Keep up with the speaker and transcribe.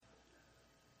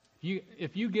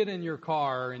If you get in your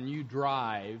car and you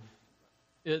drive,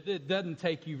 it doesn't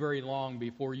take you very long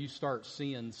before you start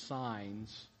seeing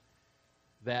signs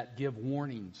that give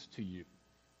warnings to you.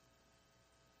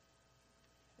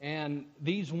 And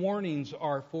these warnings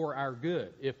are for our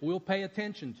good. If we'll pay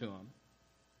attention to them,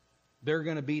 they're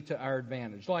going to be to our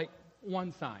advantage. Like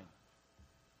one sign.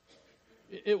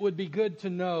 It would be good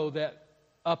to know that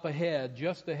up ahead,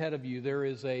 just ahead of you, there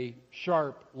is a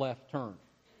sharp left turn.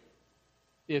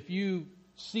 If you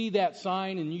see that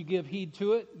sign and you give heed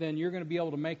to it, then you're going to be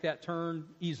able to make that turn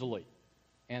easily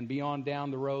and be on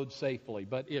down the road safely.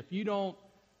 But if you don't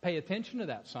pay attention to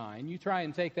that sign, you try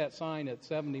and take that sign at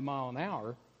 70 miles an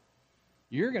hour,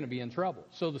 you're going to be in trouble.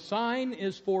 So the sign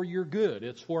is for your good.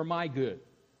 It's for my good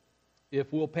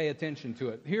if we'll pay attention to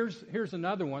it. Here's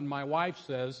another one. My wife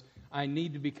says I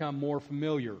need to become more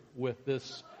familiar with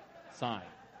this sign.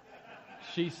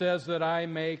 She says that I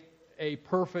make a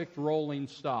perfect rolling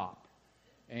stop.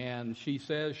 And she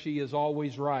says she is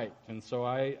always right. And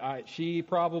so she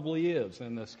probably is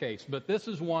in this case. But this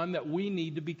is one that we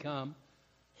need to become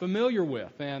familiar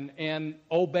with and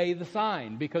obey the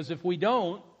sign. Because if we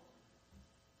don't,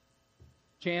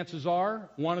 chances are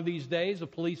one of these days a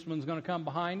policeman's going to come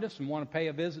behind us and want to pay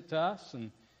a visit to us.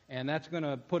 And that's going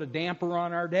to put a damper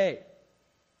on our day.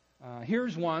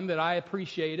 Here's one that I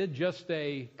appreciated just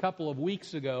a couple of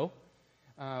weeks ago.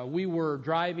 We were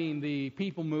driving the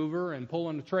people mover and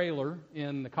pulling a trailer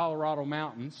in the Colorado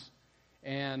mountains,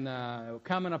 and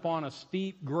coming up on a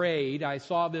steep grade, I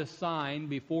saw this sign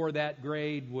before that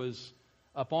grade was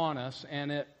upon us,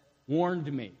 and it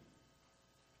warned me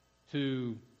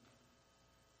to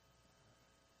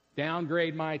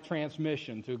downgrade my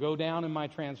transmission, to go down in my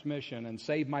transmission and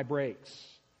save my brakes.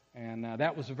 And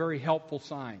that was a very helpful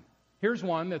sign. Here's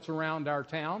one that's around our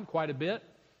town quite a bit.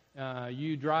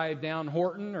 You drive down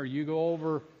Horton or you go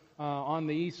over on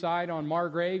the east side on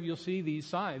Margrave, you'll see these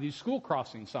signs, these school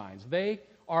crossing signs. They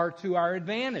are to our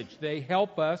advantage. They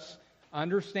help us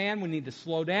understand we need to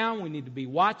slow down, we need to be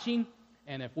watching,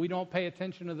 and if we don't pay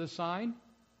attention to this sign,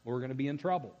 we're going to be in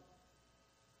trouble.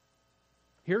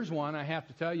 Here's one I have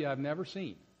to tell you I've never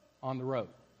seen on the road.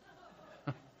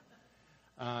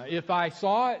 If I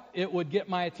saw it, it would get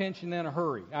my attention in a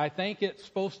hurry. I think it's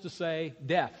supposed to say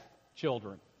deaf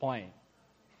children playing.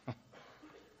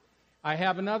 I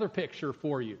have another picture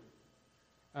for you.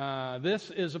 This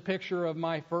is a picture of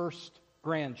my first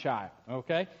grandchild,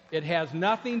 okay? It has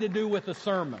nothing to do with the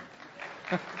sermon.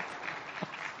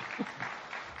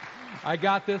 I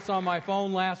got this on my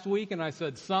phone last week and I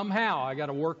said, somehow I got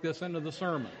to work this into the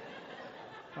sermon.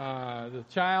 The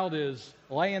child is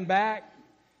laying back.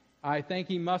 I think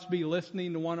he must be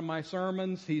listening to one of my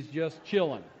sermons. He's just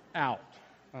chilling out.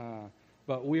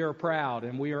 But we are proud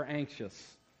and we are anxious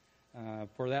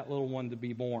for that little one to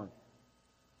be born.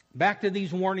 Back to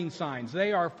these warning signs.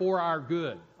 They are for our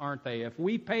good, aren't they? If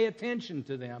we pay attention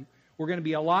to them, we're going to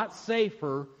be a lot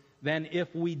safer than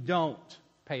if we don't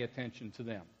pay attention to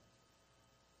them.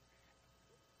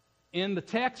 In the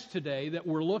text today that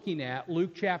we're looking at,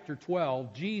 Luke chapter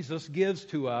 12, Jesus gives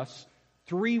to us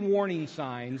 3 warning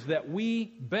signs that we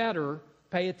better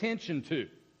pay attention to.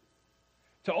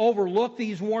 To overlook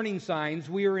these warning signs,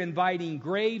 we are inviting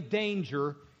grave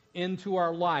danger into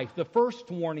our life. The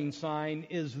first warning sign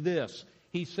is this.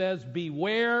 He says,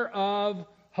 beware of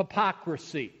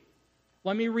hypocrisy.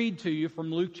 Let me read to you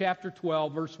from Luke chapter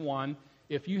 12, verse 1.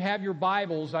 If you have your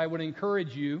Bibles, I would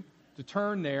encourage you to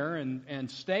turn there and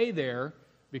stay there,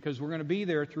 because we're going to be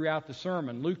there throughout the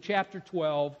sermon. Luke chapter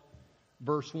 12,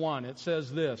 verse 1. It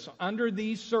says this, under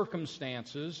these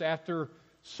circumstances, after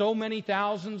so many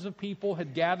thousands of people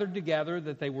had gathered together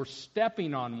that they were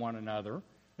stepping on one another.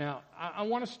 Now, I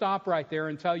want to stop right there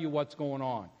and tell you what's going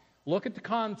on. Look at the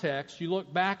context. You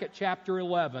look back at chapter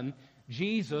 11.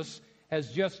 Jesus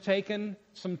has just taken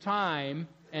some time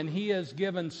and he has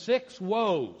given 6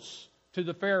 woes to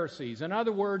the Pharisees. In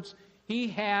other words, he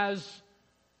has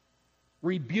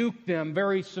rebuked them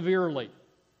very severely.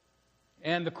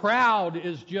 And the crowd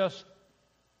is just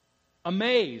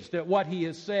amazed at what he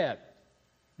has said.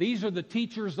 These are the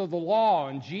teachers of the law,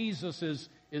 and Jesus is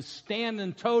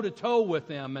standing toe-to-toe with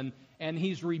them, and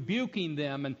he's rebuking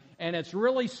them, and it's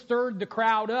really stirred the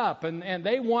crowd up, and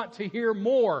they want to hear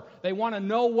more. They want to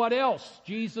know what else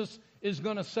Jesus is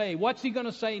going to say. What's he going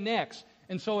to say next?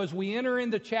 And so as we enter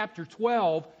into chapter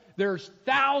 12, there's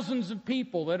thousands of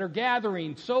people that are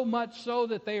gathering, so much so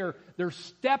that they're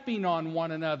stepping on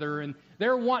one another, and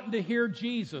they're wanting to hear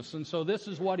Jesus. And so this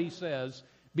is what he says.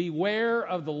 Beware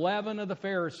of the leaven of the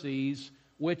Pharisees,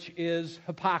 which is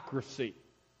hypocrisy.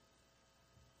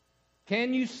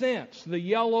 Can you sense the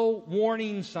yellow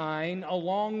warning sign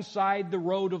alongside the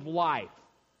road of life?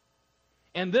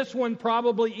 And this one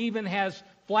probably even has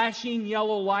flashing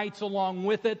yellow lights along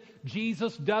with it.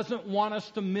 Jesus doesn't want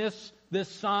us to miss this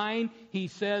sign. He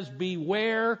says,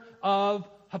 beware of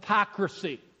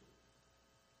hypocrisy.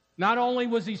 Not only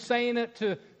was he saying it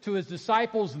to his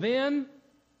disciples then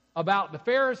about the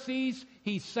Pharisees,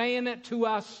 he's saying it to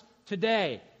us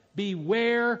today.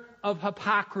 Beware of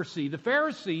hypocrisy. The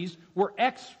Pharisees were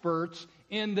experts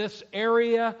in this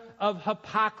area of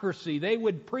hypocrisy. They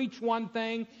would preach one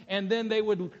thing and then they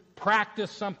would practice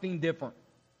something different.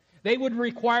 They would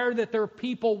require that their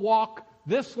people walk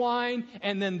this line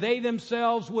and then they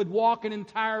themselves would walk an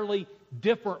entirely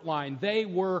different line. They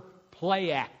were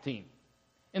play acting.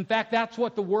 In fact, that's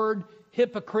what the word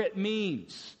hypocrite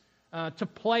means, to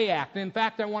play act. In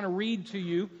fact, I want to read to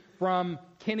you from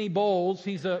Kenny Bowles.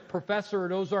 He's a professor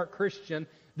at Ozark Christian.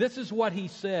 This is what he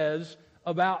says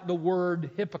about the word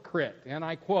hypocrite. And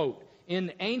I quote,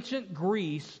 "In ancient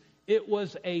Greece, it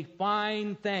was a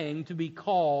fine thing to be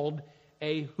called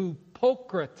a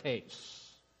hypokrites."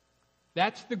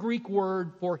 That's the Greek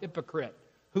word for hypocrite,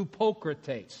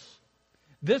 hypokrites.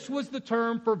 This was the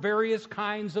term for various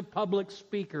kinds of public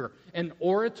speaker: an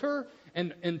orator,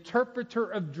 an interpreter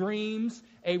of dreams,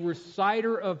 a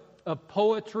reciter of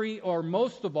poetry, or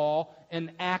most of all,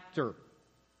 an actor.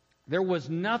 There was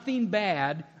nothing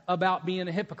bad about being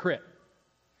a hypocrite.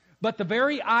 But the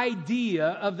very idea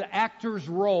of the actor's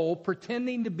role,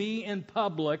 pretending to be in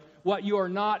public what you are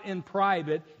not in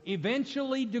private,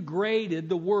 eventually degraded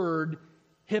the word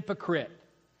hypocrite.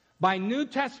 By New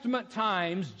Testament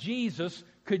times, Jesus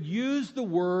could use the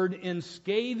word in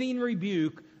scathing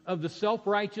rebuke of the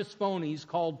self-righteous phonies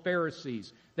called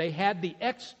Pharisees. They had the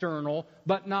external,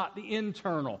 but not the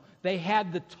internal. They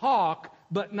had the talk,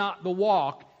 but not the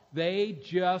walk. They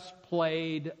just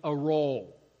played a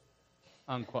role,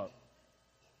 unquote.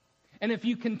 And if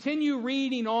you continue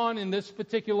reading on in this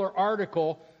particular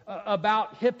article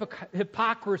about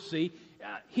hypocrisy,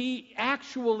 he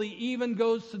actually even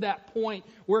goes to that point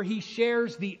where he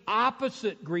shares the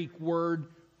opposite Greek word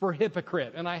for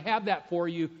hypocrite. And I have that for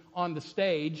you on the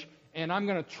stage, and I'm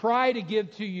going to try to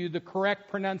give to you the correct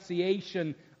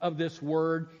pronunciation of this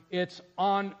word. It's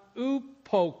anupokritos.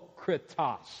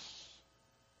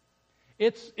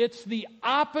 It's the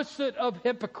opposite of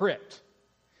hypocrite.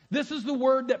 This is the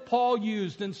word that Paul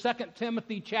used in 2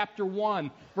 Timothy chapter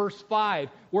 1, verse 5,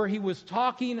 where he was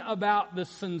talking about the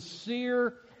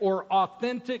sincere or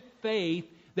authentic faith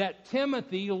that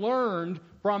Timothy learned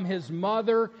from his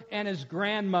mother and his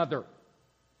grandmother.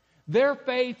 Their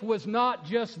faith was not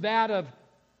just that of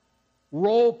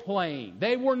role-playing.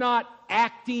 They were not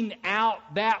acting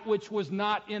out that which was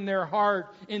not in their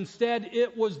heart. Instead,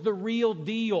 it was the real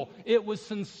deal. It was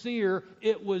sincere.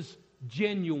 It was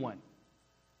genuine.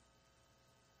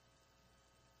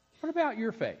 What about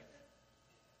your faith?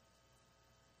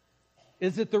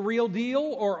 Is it the real deal,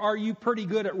 or are you pretty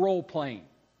good at role-playing?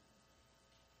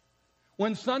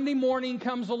 When Sunday morning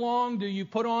comes along, do you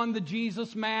put on the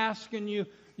Jesus mask and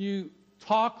you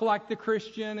talk like the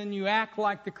Christian and you act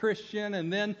like the Christian,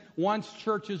 and then once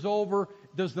church is over,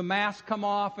 does the mask come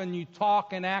off and you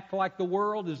talk and act like the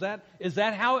world? Is that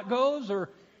how it goes,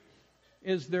 or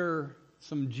is there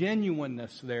some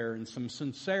genuineness there and some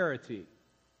sincerity,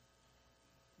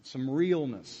 some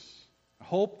realness? I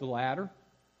hope the latter.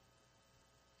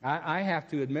 I have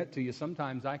to admit to you,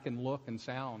 sometimes I can look and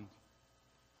sound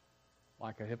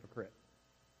like a hypocrite.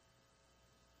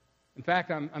 In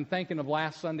fact, I'm thinking of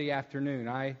last Sunday afternoon.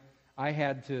 I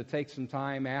had to take some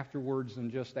time afterwards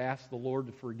and just ask the Lord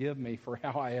to forgive me for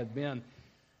how I had been.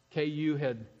 KU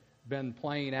had been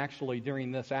playing actually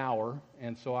during this hour,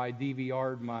 and so I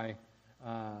DVR'd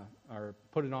or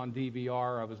put it on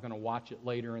DVR. I was going to watch it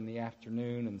later in the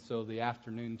afternoon, and so the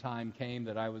afternoon time came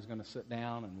that I was going to sit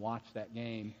down and watch that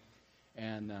game,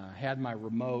 and had my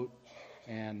remote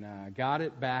and got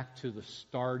it back to the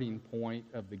starting point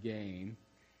of the game.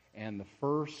 And the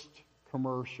first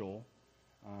commercial,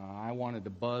 I wanted to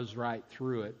buzz right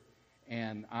through it,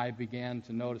 and I began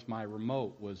to notice my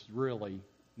remote was really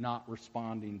not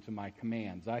responding to my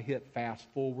commands. I hit fast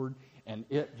forward, and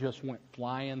it just went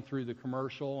flying through the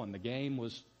commercial, and the game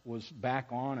was back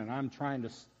on, and I'm trying to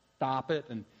stop it,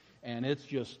 and it's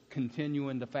just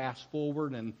continuing to fast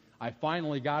forward, and I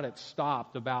finally got it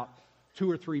stopped about 2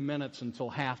 or 3 minutes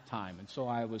until halftime. And so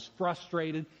I was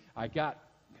frustrated. I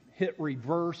hit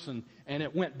reverse, and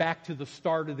it went back to the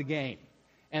start of the game.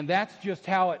 And that's just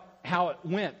how it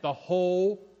went the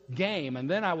whole game. And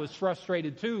then I was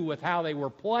frustrated too with how they were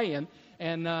playing,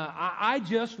 and I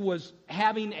just was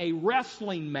having a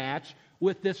wrestling match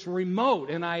with this remote.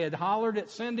 And I had hollered at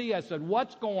Cindy. I said,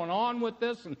 what's going on with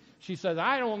this? And she says,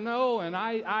 I don't know. And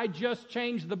I just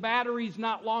changed the batteries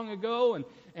not long ago.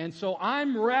 And so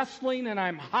I'm wrestling and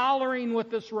I'm hollering with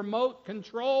this remote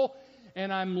control.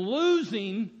 And I'm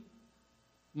losing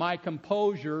my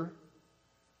composure.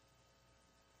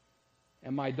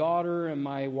 And my daughter and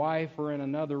my wife are in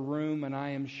another room, and I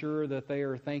am sure that they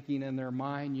are thinking in their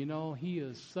mind, you know, he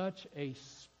is such a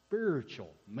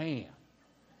spiritual man.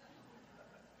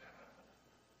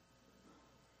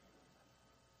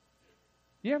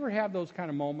 You ever have those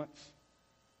kind of moments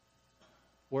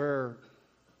where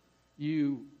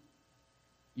you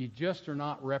just are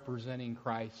not representing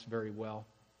Christ very well?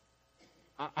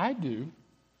 I do.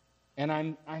 And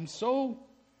I'm so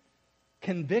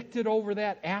convicted over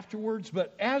that afterwards.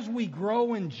 But as we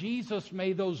grow in Jesus,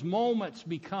 may those moments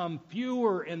become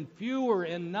fewer and fewer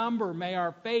in number. May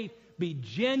our faith be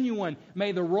genuine.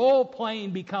 May the role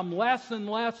playing become less and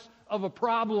less of a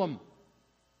problem.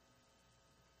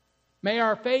 May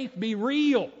our faith be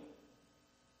real.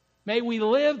 May we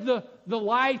live the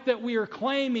life that we are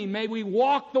claiming. May we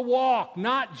walk the walk,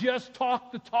 not just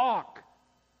talk the talk.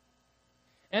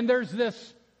 And there's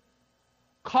this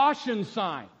caution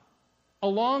sign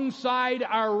alongside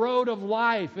our road of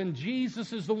life, and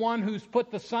Jesus is the one who's put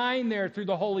the sign there through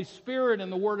the Holy Spirit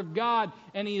and the Word of God,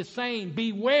 and He is saying,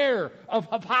 beware of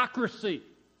hypocrisy.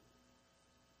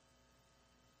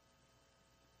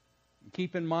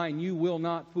 Keep in mind, you will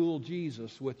not fool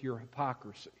Jesus with your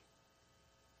hypocrisy.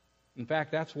 In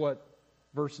fact, that's what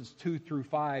verses 2 through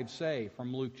 5 say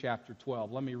from Luke chapter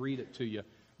 12. Let me read it to you.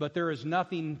 But there is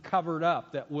nothing covered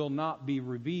up that will not be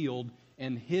revealed,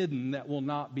 and hidden that will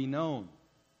not be known.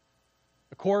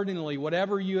 Accordingly,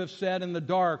 whatever you have said in the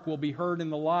dark will be heard in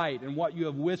the light, and what you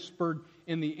have whispered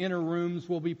in the inner rooms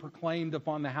will be proclaimed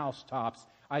upon the housetops.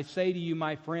 I say to you,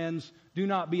 my friends, do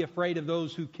not be afraid of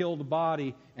those who kill the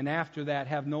body, and after that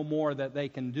have no more that they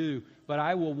can do. But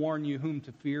I will warn you whom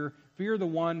to fear. Fear the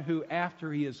one who,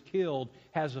 after he is killed,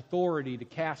 has authority to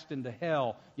cast into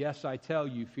hell. Yes, I tell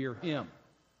you, fear him.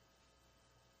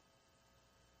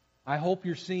 I hope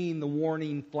you're seeing the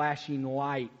warning flashing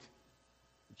light,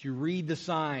 that you read the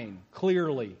sign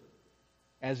clearly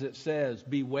as it says,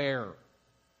 beware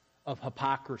of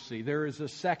hypocrisy. There is a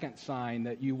second sign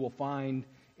that you will find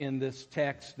in this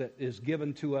text that is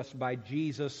given to us by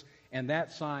Jesus, and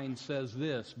that sign says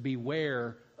this,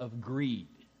 beware of greed.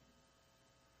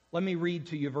 Let me read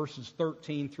to you verses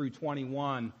 13 through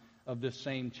 21 of this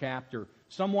same chapter.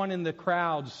 Someone in the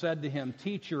crowd said to him,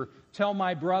 Teacher, tell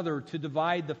my brother to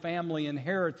divide the family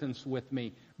inheritance with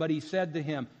me. But he said to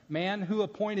him, Man, who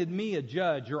appointed me a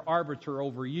judge or arbiter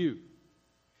over you?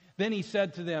 Then he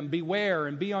said to them, Beware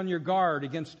and be on your guard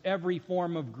against every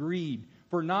form of greed,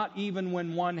 for not even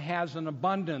when one has an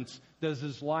abundance does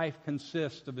his life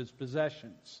consist of his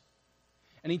possessions.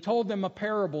 And he told them a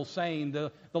parable, saying,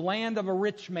 The land of a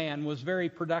rich man was very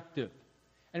productive.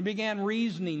 And began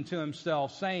reasoning to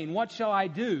himself, saying, What shall I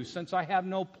do, since I have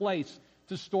no place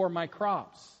to store my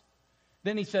crops?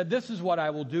 Then he said, This is what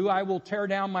I will do. I will tear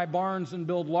down my barns and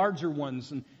build larger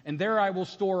ones, and there I will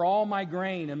store all my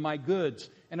grain and my goods.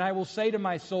 And I will say to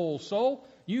my soul, Soul,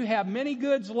 you have many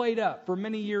goods laid up for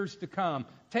many years to come.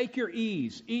 Take your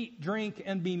ease, eat, drink,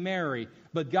 and be merry.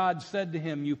 But God said to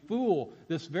him, You fool,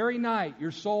 this very night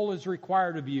your soul is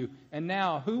required of you. And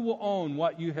now who will own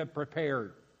what you have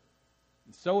prepared?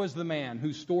 So is the man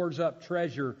who stores up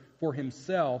treasure for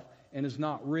himself and is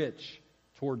not rich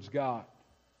towards God.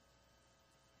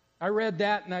 I read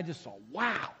that and I just thought,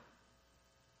 wow.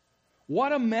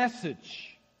 What a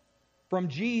message from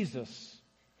Jesus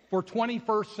for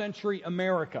 21st century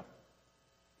America.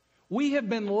 We have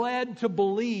been led to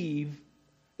believe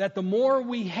that the more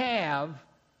we have,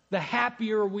 the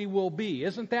happier we will be.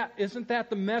 Isn't that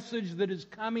the message that is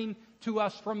coming to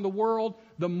us from the world?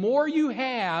 The more you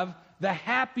have, the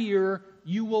happier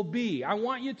you will be. I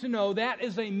want you to know that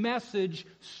is a message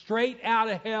straight out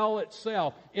of hell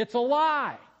itself. It's a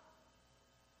lie.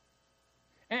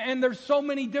 And there's so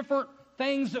many different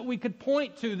things that we could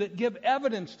point to that give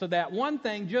evidence to that. One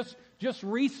thing just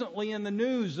recently in the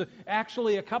news,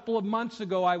 actually a couple of months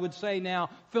ago, I would say now,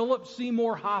 Philip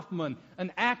Seymour Hoffman,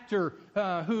 an actor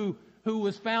who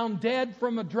was found dead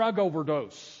from a drug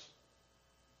overdose.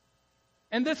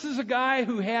 And this is a guy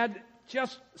who had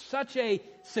just such a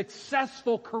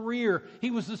successful career.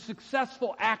 He was a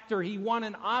successful actor. He won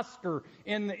an Oscar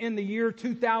in the year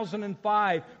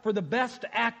 2005 for the best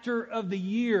actor of the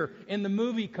year in the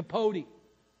movie Capote.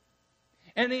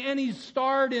 And he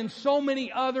starred in so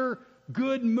many other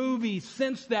good movies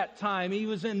since that time. He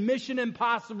was in Mission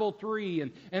Impossible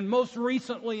 3 and most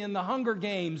recently in The Hunger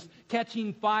Games,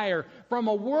 Catching Fire. From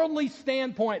a worldly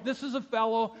standpoint, this is a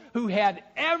fellow who had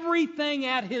everything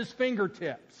at his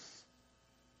fingertips.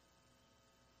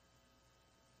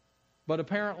 But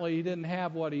apparently he didn't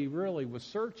have what he really was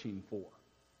searching for.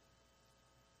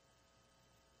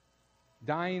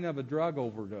 Dying of a drug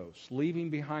overdose, leaving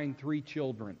behind 3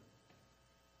 children.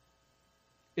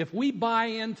 If we buy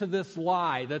into this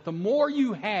lie that the more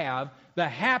you have, the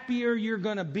happier you're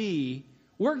going to be,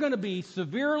 we're going to be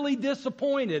severely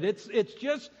disappointed. It's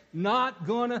just not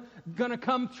going to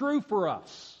come true for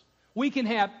us. We can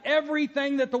have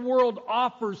everything that the world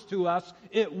offers to us.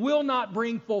 It will not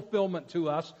bring fulfillment to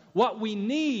us. What we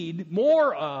need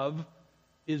more of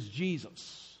is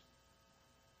Jesus.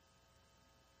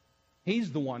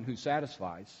 He's the one who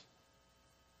satisfies.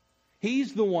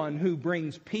 He's the one who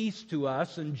brings peace to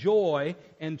us and joy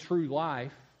and true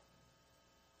life.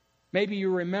 Maybe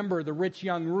you remember the rich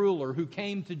young ruler who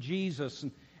came to Jesus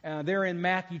there in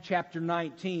Matthew chapter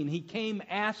 19. He came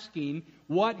asking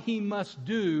what he must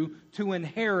do to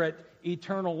inherit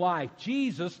eternal life.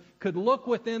 Jesus could look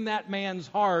within that man's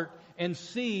heart and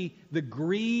see the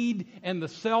greed and the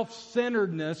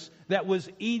self-centeredness that was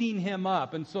eating him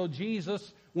up. And so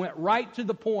Jesus went right to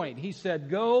the point. He said,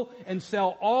 "Go and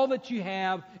sell all that you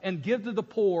have and give to the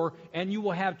poor, and you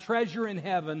will have treasure in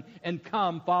heaven, and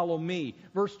come, follow me."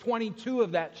 Verse 22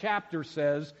 of that chapter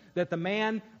says that the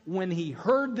man, when he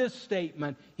heard this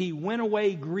statement, he went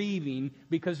away grieving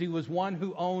because he was one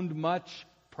who owned much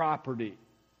property.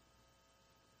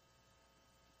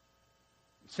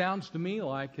 It sounds to me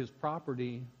like his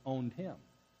property owned him.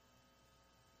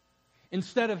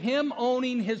 Instead of him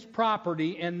owning his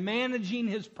property and managing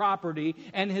his property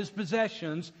and his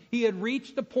possessions, he had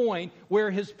reached the point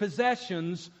where his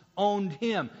possessions owned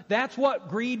him. That's what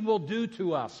greed will do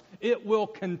to us. It will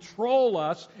control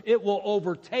us, it will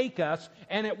overtake us,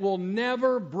 and it will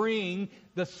never bring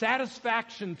the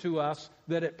satisfaction to us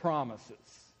that it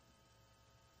promises.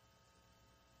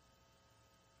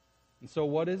 And so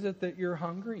what is it that you're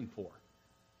hungering for?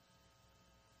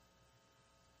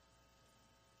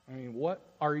 I mean, what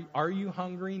are you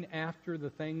hungering after the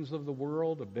things of the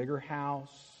world? A bigger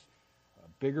house, a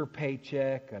bigger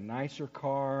paycheck, a nicer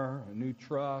car, a new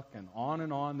truck, and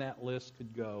on that list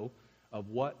could go of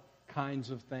what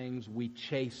kinds of things we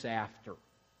chase after.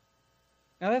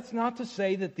 Now, that's not to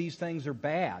say that these things are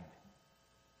bad.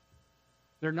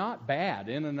 They're not bad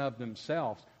in and of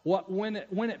themselves. When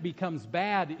it becomes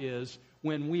bad is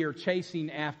when we are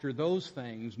chasing after those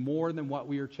things more than what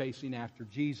we are chasing after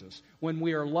Jesus. When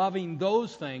we are loving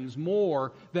those things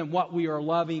more than what we are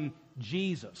loving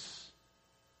Jesus.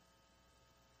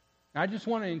 I just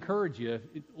want to encourage you,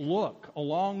 look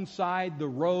alongside the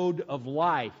road of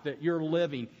life that you're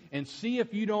living and see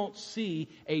if you don't see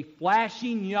a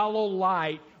flashing yellow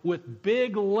light with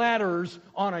big letters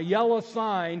on a yellow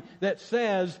sign that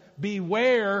says,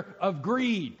 "Beware of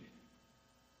greed."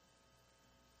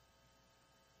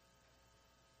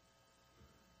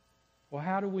 Well,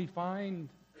 how do we find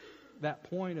that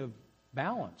point of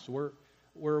balance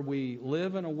where we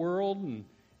live in a world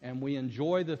and we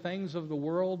enjoy the things of the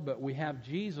world, but we have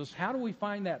Jesus? How do we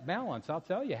find that balance? I'll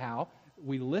tell you how.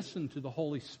 We listen to the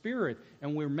Holy Spirit,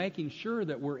 and we're making sure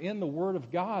that we're in the Word of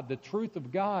God, the truth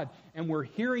of God, and we're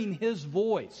hearing His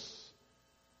voice.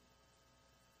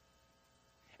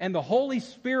 And the Holy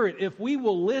Spirit, if we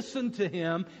will listen to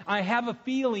Him, I have a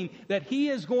feeling that He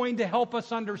is going to help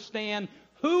us understand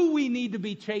who we need to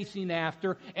be chasing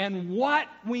after and what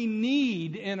we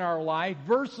need in our life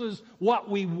versus what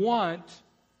we want.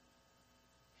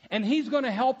 And He's going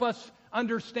to help us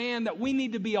understand that we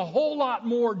need to be a whole lot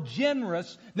more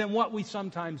generous than what we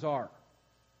sometimes are.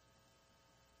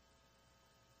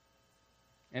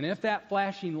 And if that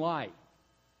flashing light,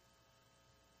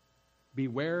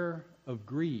 beware of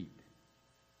greed,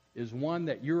 is one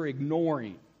that you're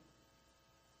ignoring,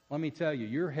 let me tell you,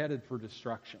 you're headed for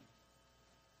destruction.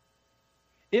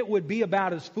 It would be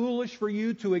about as foolish for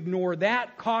you to ignore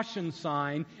that caution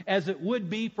sign as it would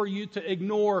be for you to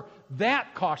ignore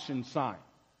that caution sign.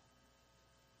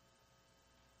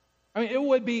 I mean, it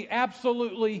would be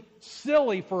absolutely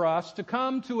silly for us to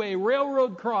come to a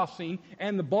railroad crossing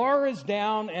and the bar is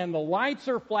down and the lights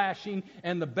are flashing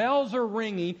and the bells are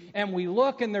ringing and we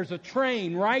look and there's a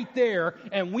train right there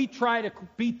and we try to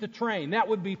beat the train. That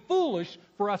would be foolish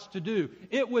for us to do.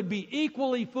 It would be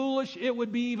equally foolish, it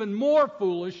would be even more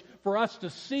foolish for us to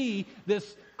see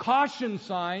this caution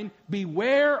sign,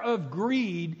 beware of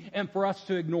greed, and for us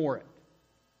to ignore it.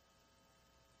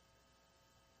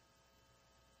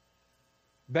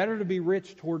 Better to be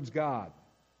rich towards God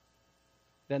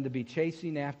than to be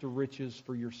chasing after riches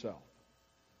for yourself.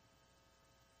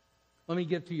 Let me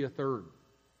give to you a third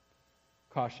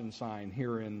caution sign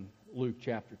here in Luke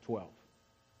chapter 12.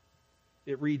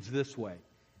 It reads this way: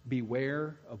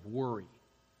 beware of worry.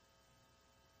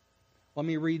 Let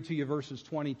me read to you verses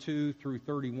 22 through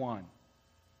 31.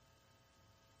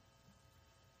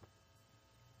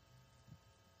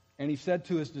 And he said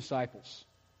to his disciples,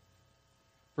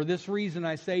 "For this reason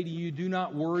I say to you, do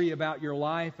not worry about your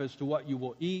life as to what you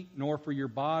will eat, nor for your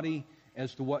body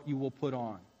as to what you will put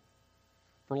on.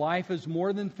 For life is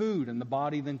more than food, and the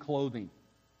body than clothing.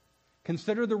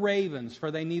 Consider the ravens,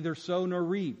 for they neither sow nor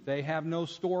reap. They have no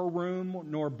storeroom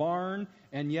nor barn,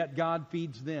 and yet God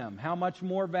feeds them. How much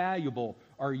more valuable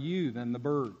are you than the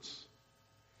birds?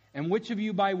 And which of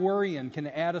you by worrying can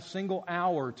add a single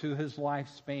hour to his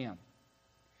lifespan?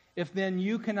 If then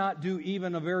you cannot do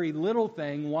even a very little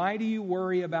thing, why do you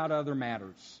worry about other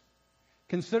matters?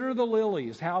 Consider the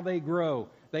lilies, how they grow.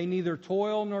 They neither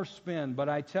toil nor spin, but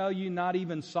I tell you, not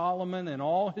even Solomon in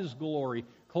all his glory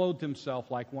clothed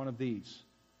himself like one of these.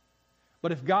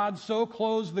 But if God so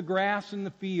clothes the grass in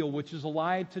the field, which is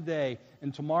alive today,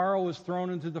 and tomorrow is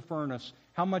thrown into the furnace,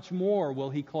 how much more will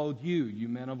He clothe you, you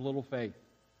men of little faith?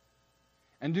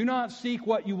 And do not seek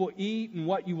what you will eat and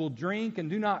what you will drink, and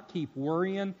do not keep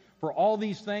worrying, for all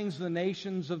these things the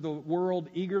nations of the world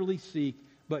eagerly seek,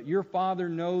 but your Father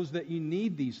knows that you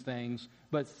need these things.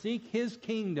 But seek His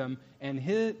kingdom, and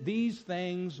these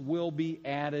things will be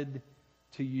added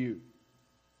to you."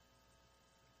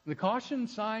 The caution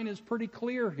sign is pretty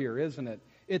clear here, isn't it?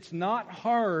 It's not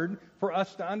hard for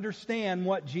us to understand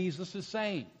what Jesus is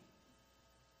saying.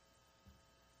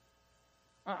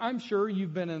 I'm sure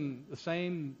you've been in the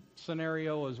same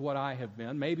scenario as what I have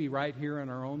been, maybe right here in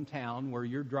our own town where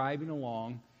you're driving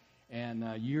along and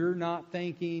you're not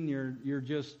thinking, you're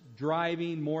just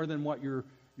driving more than what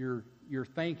you're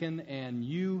thinking, and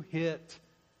you hit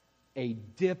a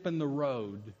dip in the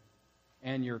road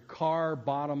and your car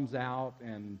bottoms out,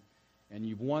 and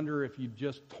you wonder if you've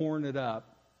just torn it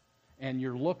up, and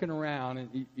you're looking around,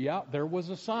 and yeah, there was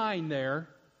a sign there,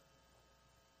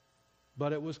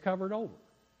 but it was covered over.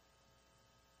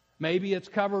 Maybe it's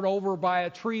covered over by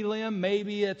a tree limb,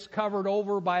 maybe it's covered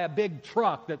over by a big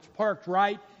truck that's parked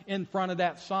right in front of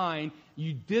that sign.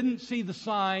 You didn't see the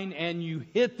sign, and you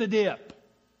hit the dip.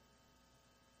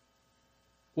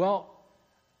 Well,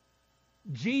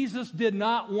 Jesus did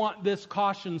not want this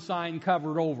caution sign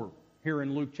covered over here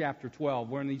in Luke chapter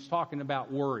 12 when He's talking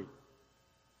about worry.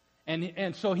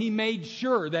 And so He made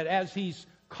sure that as He's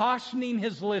cautioning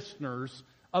His listeners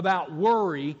about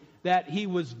worry, that He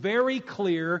was very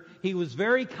clear, He was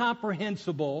very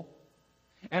comprehensible,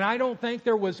 and I don't think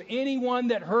there was anyone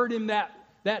that heard Him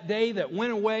that day that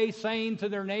went away saying to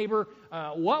their neighbor,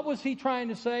 what was He trying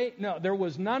to say? No, there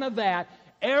was none of that.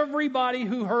 Everybody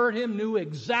who heard Him knew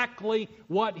exactly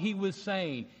what He was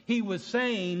saying. He was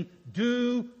saying,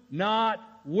 do not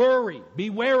worry.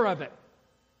 Beware of it.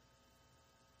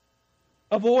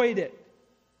 Avoid it.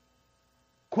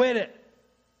 Quit it.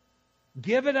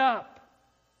 Give it up.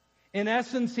 In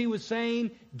essence, He was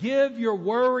saying, give your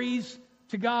worries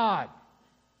to God.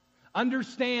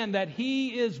 Understand that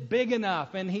He is big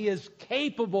enough, and He is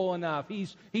capable enough.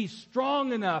 He's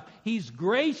strong enough. He's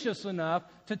gracious enough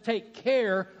to take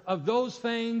care of those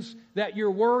things that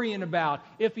you're worrying about.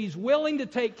 If He's willing to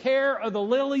take care of the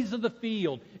lilies of the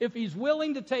field, if He's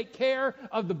willing to take care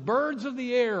of the birds of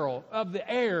the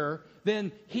air,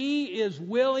 then He is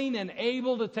willing and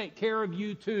able to take care of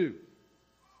you too,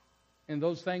 and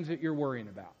those things that you're worrying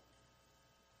about.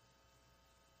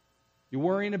 You're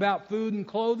worrying about food and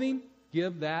clothing?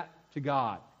 Give that to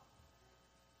God.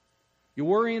 You're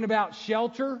worrying about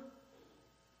shelter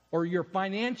or your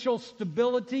financial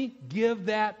stability? Give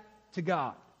that to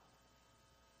God.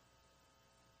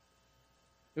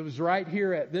 It was right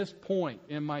here at this point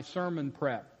in my sermon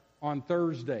prep on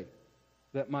Thursday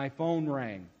that my phone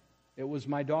rang. It was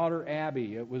my daughter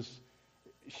Abby.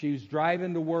 She was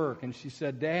driving to work, and she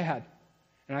said, "Dad,"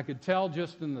 and I could tell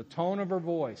just in the tone of her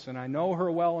voice, and I know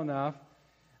her well enough.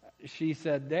 She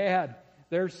said, "Dad,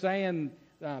 they're saying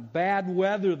bad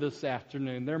weather this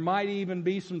afternoon. There might even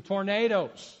be some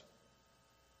tornadoes."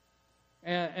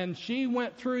 And she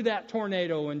went through that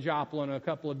tornado in Joplin a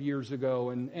couple of years ago,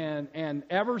 and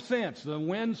ever since, the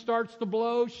wind starts to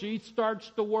blow, she starts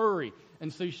to worry.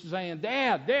 And so she's saying,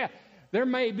 Dad, there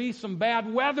may be some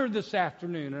bad weather this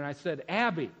afternoon. And I said,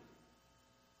 "Abby,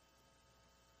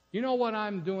 you know what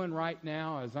I'm doing right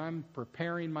now as I'm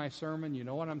preparing my sermon? You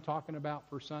know what I'm talking about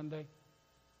for Sunday?"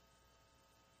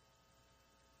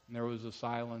 And there was a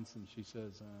silence, and she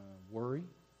says, "Worry?"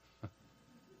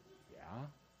 "Yeah."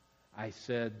 I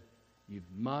said, You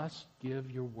must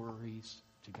give your worries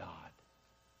to God.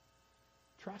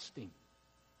 Trust Him.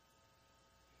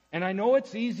 And I know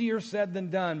it's easier said than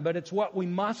done, but it's what we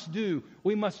must do.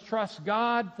 We must trust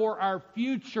God for our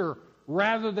future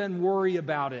rather than worry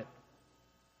about it.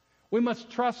 We must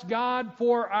trust God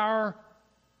for our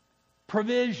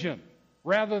provision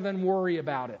rather than worry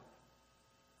about it.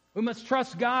 We must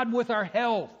trust God with our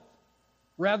health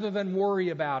rather than worry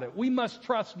about it. We must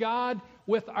trust God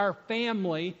with our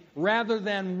family rather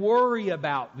than worry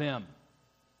about them.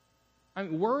 I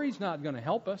mean, worry's not going to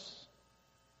help us.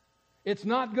 It's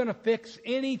not going to fix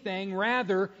anything.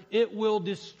 Rather, it will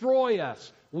destroy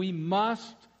us. We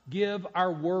must give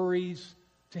our worries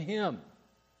to Him.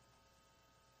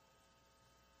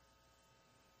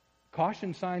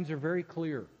 Caution signs are very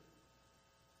clear,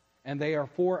 and they are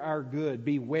for our good.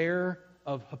 Beware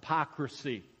of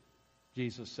hypocrisy,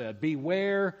 Jesus said.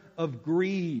 Beware of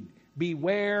greed.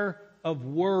 Beware of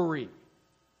worry.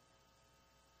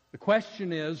 The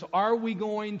question is, are we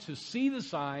going to see the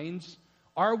signs?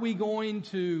 Are we going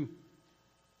to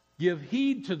give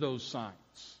heed to those signs?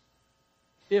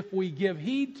 If we give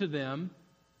heed to them,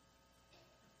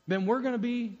 then we're going to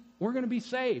be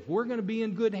safe. We're going to be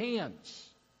in good hands.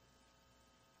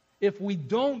 If we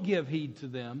don't give heed to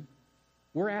them,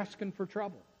 we're asking for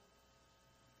trouble.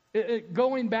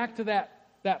 Going back to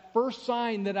that first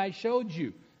sign that I showed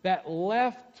you, that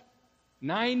left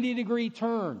 90-degree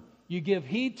turn, you give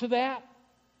heed to that,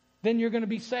 then you're going to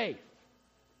be safe.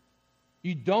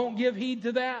 You don't give heed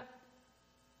to that,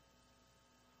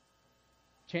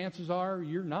 chances are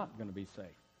you're not going to be safe.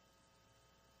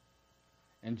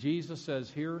 And Jesus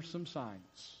says, here are some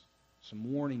signs,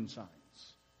 some warning signs.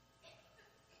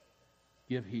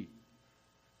 Give heed.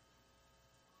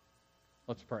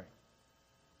 Let's pray.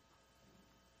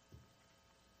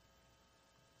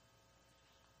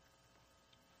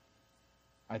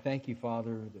 I thank you,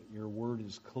 Father, that your word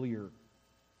is clear.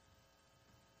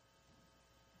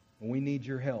 And we need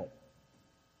your help.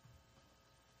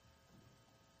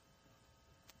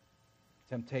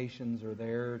 Temptations are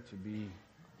there to be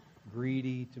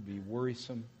greedy, to be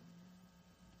worrisome,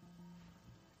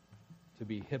 to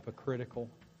be hypocritical.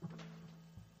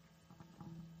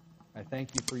 I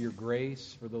thank you for your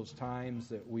grace, for those times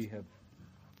that we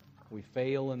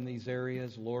fail in these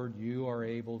areas. Lord, you are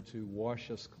able to wash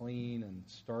us clean and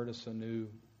start us anew.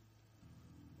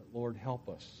 But Lord, help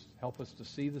us. Help us to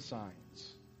see the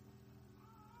signs.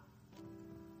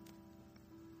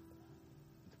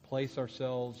 To place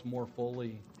ourselves more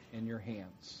fully in your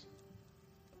hands.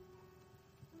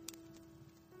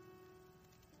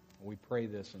 We pray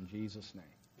this in Jesus' name.